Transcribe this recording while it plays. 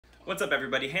What's up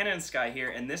everybody, Hannah and Sky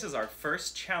here, and this is our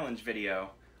first challenge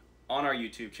video on our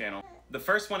YouTube channel. The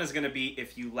first one is going to be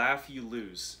if you laugh, you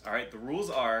lose. Alright, the rules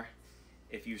are,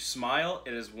 if you smile,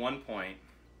 it is 1 point,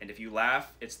 and if you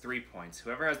laugh, it's 3 points.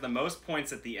 Whoever has the most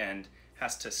points at the end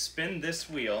has to spin this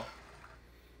wheel,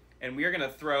 and we are going to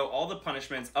throw all the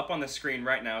punishments up on the screen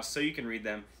right now so you can read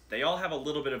them. They all have a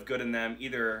little bit of good in them.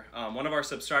 Either one of our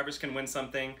subscribers can win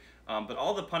something, but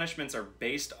all the punishments are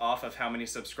based off of how many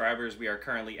subscribers we are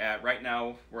currently at. Right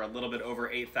now, we're a little bit over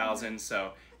 8,000,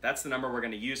 so that's the number we're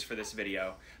going to use for this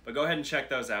video. But go ahead and check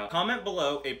those out. Comment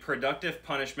below a productive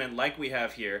punishment like we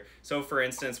have here. So for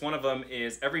instance, one of them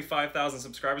is every 5,000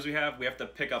 subscribers we have to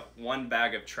pick up 1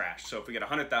 bag of trash. So if we get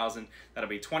 100,000, that'll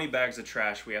be 20 bags of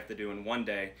trash we have to do in 1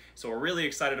 day. So we're really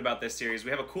excited about this series.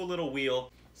 We have a cool little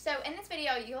wheel. So in this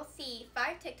video, you'll see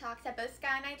 5 TikToks that both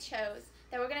Sky and I chose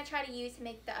that we're going to try to use to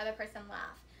make the other person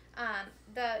laugh.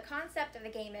 The concept of the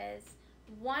game is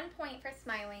 1 point for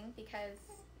smiling, because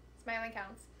smiling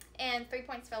counts, and 3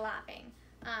 points for laughing.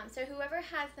 So whoever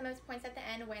has the most points at the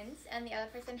end wins, and the other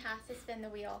person has to spin the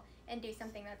wheel and do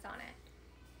something that's on it.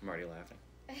 I'm already laughing.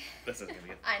 This is going to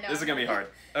be I know. This is going to be hard.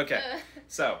 Okay,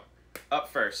 so up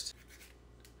first.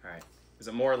 All right. Is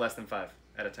it more or less than 5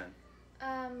 out of 10?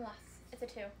 Less. It's a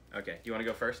 2. Okay. Do you want to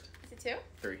go first? Is it 2?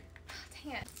 3. Oh,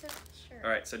 dang it. So sure. All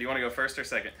right. So do you want to go first or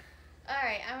second? All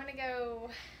right. I want to go.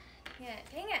 Dang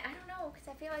it. I don't know, because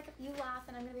I feel like if you laugh,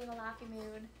 then I'm going to be in a laughy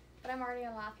mood. But I'm already in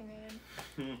a laughy mood.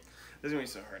 This is going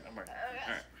to be so hard. I'm already. Oh,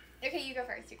 all right. Okay, you go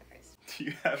first. You go first. Do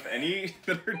you have any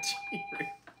that are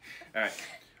cheering? All right.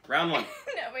 Round 1.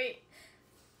 No, wait.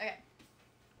 Okay.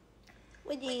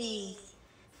 Woody.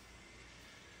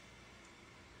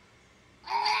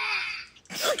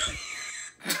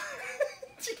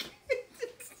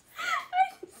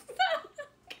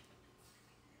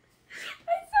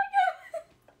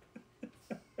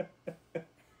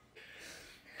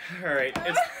 Alright,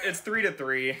 it's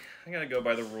 3-3. I gotta go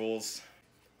by the rules.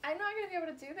 I'm not gonna be able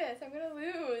to do this. I'm gonna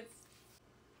lose.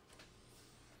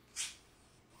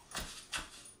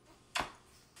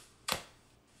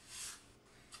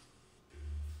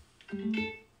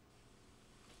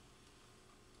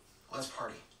 Let's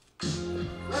party.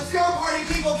 Let's go, party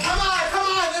people! Come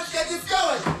on! Let's get this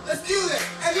going! Let's do this!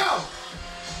 And go!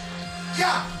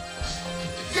 Yeah!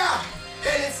 Yeah!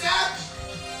 Bend and snap!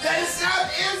 Bend and snap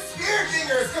and spirit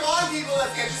fingers! Come on, people!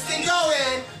 Let's get this thing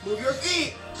going! Move your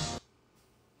feet!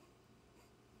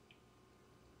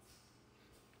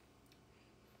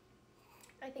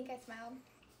 I think I smiled.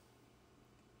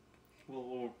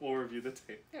 We'll review the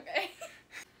tape. Okay.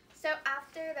 So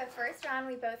after the first round,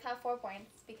 we both have 4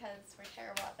 points because we're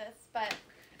terrible at this, but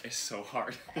It's so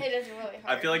hard. it is really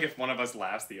hard. I feel like if one of us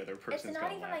laughs, the other it's person's not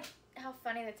gonna even laugh. like how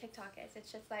funny the TikTok is.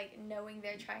 It's just like knowing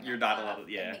they're trying. You're not not to laugh, allowed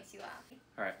to- yeah. It makes you laugh.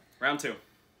 Alright, round 2.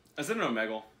 Is it an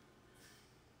omegle?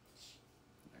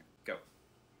 Go.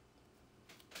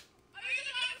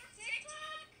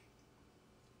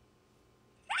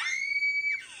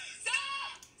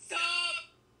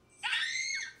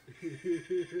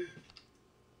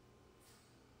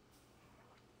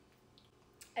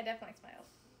 I definitely smiled.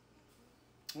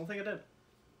 I don't think I did.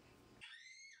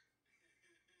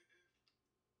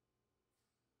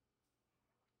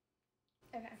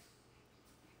 Okay.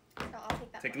 So I'll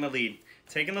take that. Taking the lead.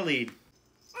 Taking the lead.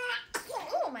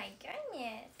 Oh my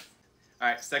goodness.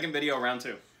 Alright, second video, round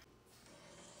 2.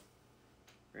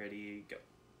 Ready, go.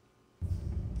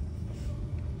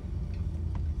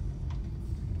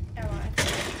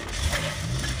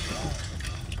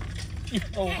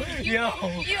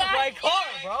 My car,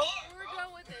 bro. We're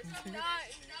done with this. I'm not.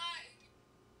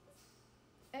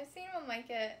 I've seen one like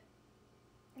it.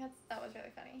 That was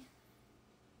really funny.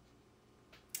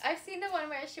 I've seen the one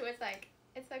where she was like,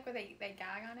 it's like where they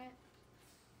gag on it.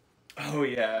 Oh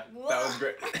yeah, that was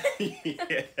great.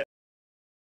 Yeah.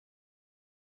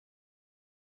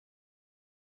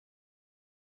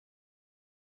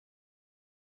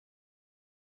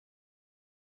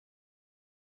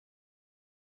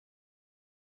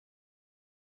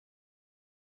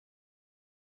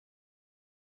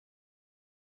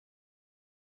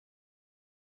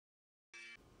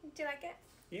 Do you like it?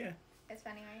 Yeah. It's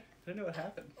funny, right? I didn't know what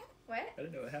happened. What? I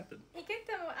didn't know what happened. He kicked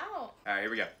them out. Alright, here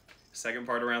we go. Second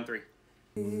part of round 3.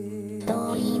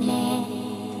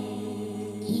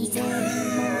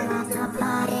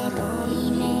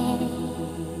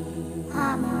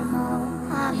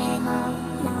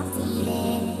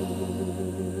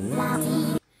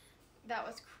 That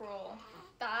was cruel.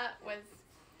 That was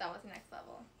next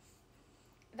level.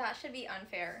 That should be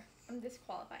unfair. I'm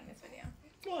disqualifying this video.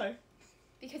 Why?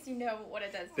 Because you know what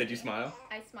it does to Did you me. smile?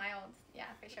 I smiled. Yeah,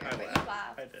 for sure. I But laughed. you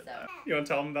laughed. I did so. laugh. You want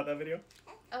to tell them about that video?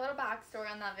 A little backstory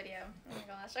on that video. Oh my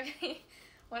gosh. Okay.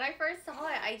 When I first saw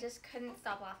it, I just couldn't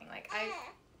stop laughing. Like,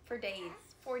 for days,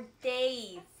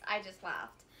 I just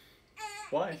laughed.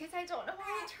 Why? Because I don't know where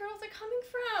the turtles are coming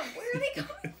from. Where are they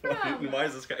coming from? Why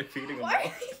is this guy feeding them Why all?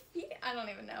 are they feeding? I don't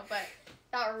even know, but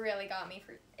that really got me.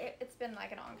 It's been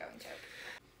like an ongoing joke.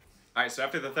 Alright, so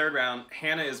after the third round,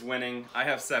 Hannah is winning. I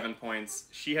have 7 points.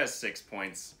 She has 6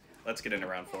 points. Let's get into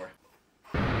round 4.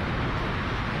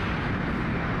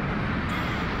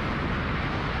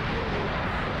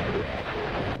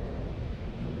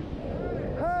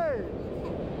 Hey!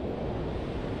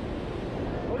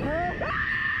 Okay?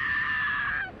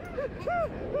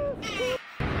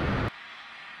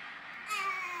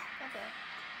 That's it.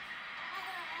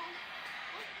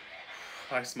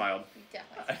 I smiled. You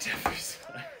definitely. I definitely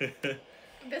smiled.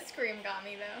 The scream got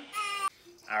me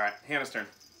though. Alright, Hannah's turn.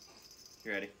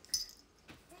 You ready?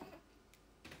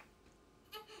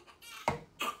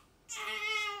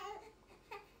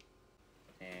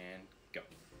 And go.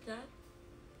 Dad,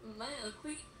 am I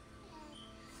ugly?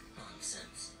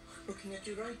 Nonsense. Looking at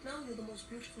you right now, you're the most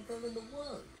beautiful girl in the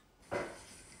world.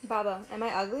 Baba, am I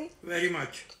ugly? Very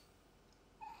much.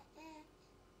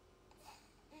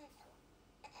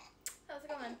 How's it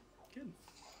going? Good.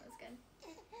 That was good.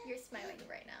 You're smiling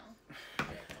right now. I'm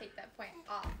gonna take that point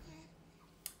off.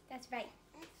 That's right.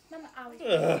 Mama always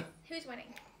wins. Who's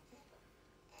winning?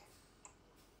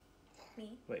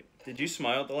 Me? Wait, did you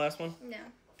smile at the last one? No.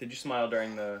 Did you smile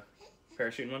during the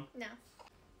parachuting one? No.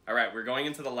 Alright, we're going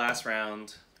into the last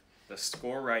round. The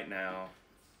score right now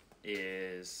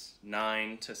is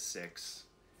 9-6.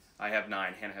 I have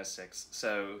 9, Hannah has 6.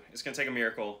 So it's going to take a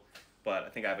miracle, but I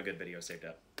think I have a good video saved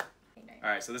up.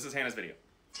 Alright, so this is Hannah's video.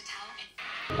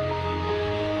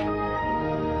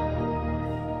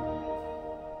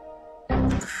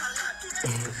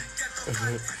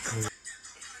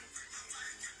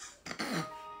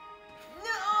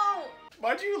 No!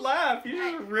 Why'd you laugh? You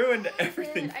just ruined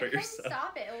everything Dude, for I yourself. couldn't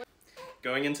stop it.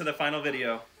 Going into the final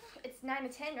video, It's 9 to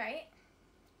 10, right?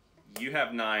 you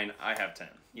have 9, I have 10.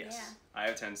 Yes, Yeah. I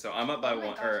have 10, so I'm up by Oh my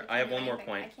 1, gosh, or I can't have do 1 more anything.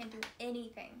 point. I can't do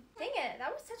anything. Dang it,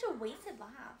 that was such a wasted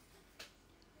laugh.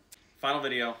 Final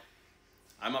video,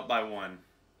 I'm up by 1.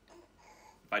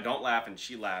 If I don't laugh and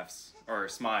she laughs, or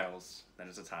smiles, then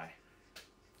it's a tie.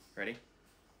 Ready?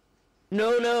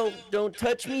 No, no, don't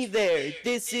touch me there.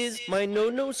 This is my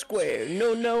no-no square.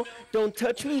 No, no, don't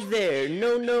touch me there.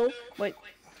 No, no, my...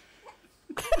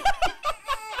 What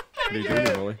are you doing,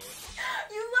 Molly?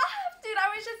 You laughed, dude. I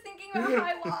was just thinking about how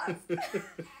I lost.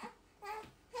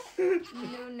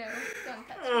 No, don't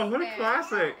touch Oh, me what a there.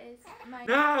 classic. That is my...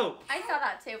 No! I saw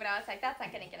that too, but I was like, that's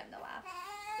not gonna get him to laugh.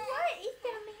 What is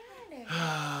the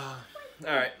matter?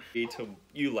 Alright.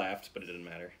 You laughed, but it didn't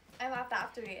matter. I laughed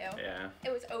after you. Yeah.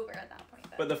 It was over at that point,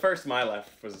 though. But my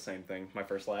laugh was the same thing. My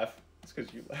first laugh. It's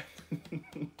because you laughed.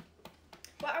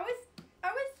 Well, I was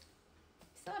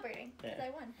celebrating because Yeah. I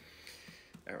won.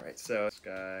 Alright, so this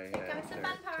guy Here has comes the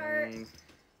fun part. 13.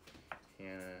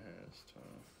 Hannah has 12.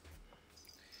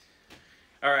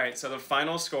 Alright, so the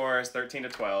final score is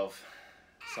 13-12.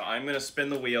 So I'm going to spin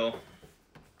the wheel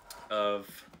of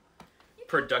You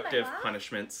productive laugh?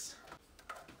 punishments.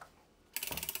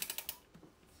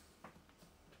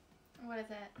 What is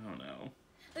it? Oh no.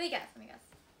 Let me guess.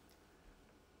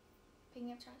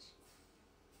 Picking up trash.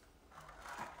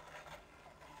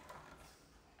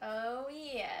 Oh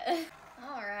yeah.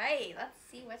 All right. Let's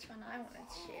see which one I want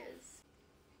to choose.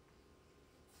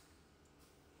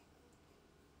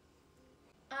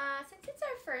 Since it's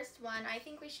our first one, I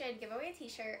think we should give away a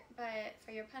t-shirt, but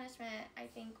for your punishment, I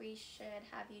think we should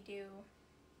have you do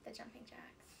the jumping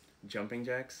jacks. Jumping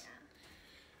jacks?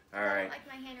 Yeah. I Alright. don't like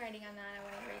my handwriting on that. I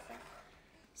want to erase it.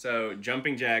 So,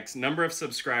 jumping jacks, number of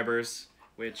subscribers,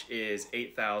 which is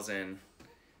 8,000,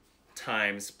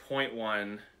 times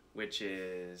 0.1, which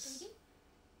is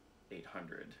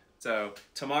 800. So,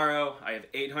 tomorrow I have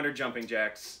 800 jumping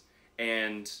jacks,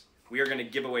 and we are going to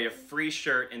give away a free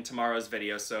shirt in tomorrow's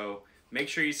video, so make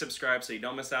sure you subscribe so you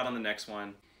don't miss out on the next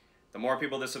one. The more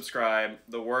people that subscribe,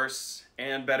 the worse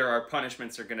and better our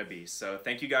punishments are going to be. So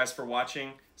thank you guys for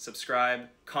watching. Subscribe.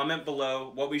 Comment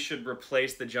below what we should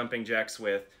replace the jumping jacks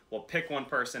with. We'll pick one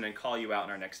person and call you out in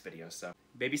our next video. So,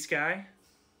 Baby Sky,